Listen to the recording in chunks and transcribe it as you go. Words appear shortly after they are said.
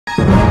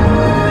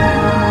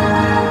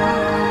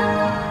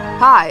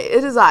Hi,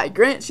 it is I,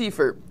 Grant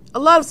Schieffer. A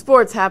lot of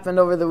sports happened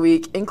over the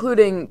week,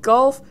 including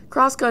golf,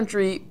 cross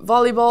country,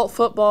 volleyball,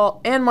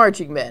 football, and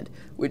marching band,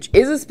 which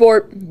is a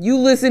sport. You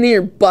listen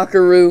here,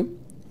 buckaroo.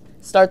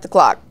 Start the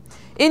clock.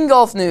 In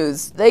golf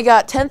news, they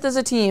got 10th as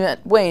a team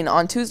at Wayne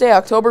on Tuesday,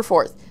 October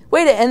 4th.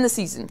 Way to end the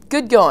season.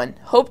 Good going.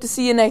 Hope to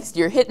see you next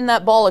year hitting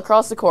that ball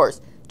across the course.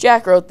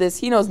 Jack wrote this.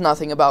 He knows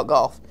nothing about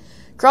golf.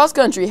 Cross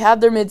country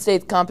had their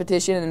mid-state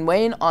competition in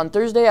Wayne on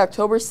Thursday,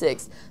 October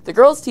 6th. The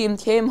girls' team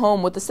came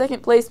home with the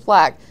second-place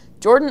plaque.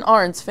 Jordan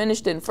Arns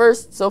finished in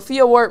first,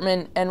 Sophia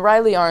Wortman and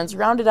Riley Arns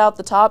rounded out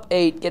the top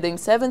 8, getting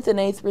 7th and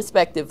 8th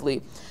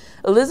respectively.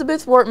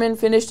 Elizabeth Wortman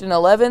finished in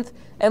 11th,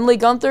 Emily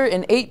Gunther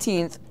in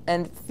 18th,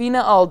 and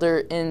Fina Alder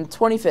in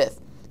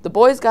 25th. The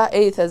boys got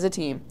 8th as a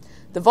team.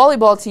 The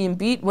volleyball team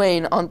beat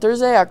Wayne on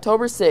Thursday,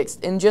 October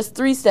 6th in just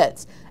 3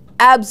 sets.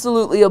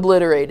 Absolutely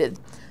obliterated.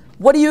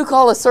 What do you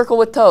call a circle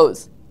with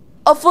toes?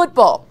 A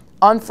football.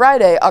 On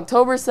Friday,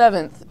 October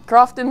 7th,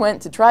 Crofton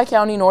went to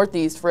Tri-County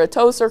Northeast for a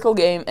toe circle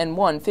game and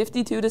won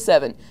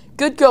 52-7.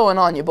 Good going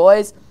on you,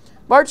 boys.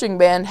 Marching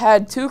band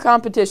had 2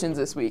 competitions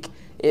this week.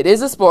 It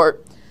is a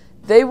sport.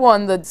 They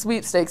won the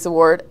Sweepstakes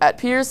Award at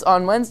Pierce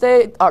on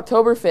Wednesday,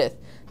 October 5th.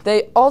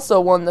 They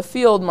also won the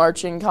field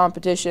marching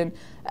competition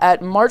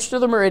at March to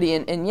the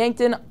Meridian in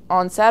Yankton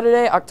on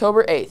Saturday,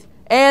 October 8th.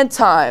 And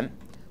time.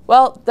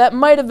 Well, that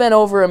might have been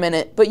over a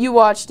minute, but you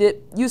watched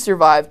it. You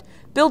survived.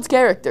 Builds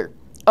character.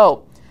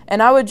 Oh,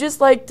 and I would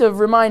just like to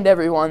remind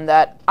everyone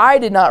that I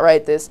did not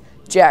write this.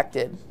 Jack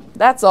did.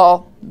 That's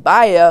all.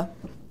 Bye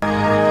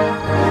ya.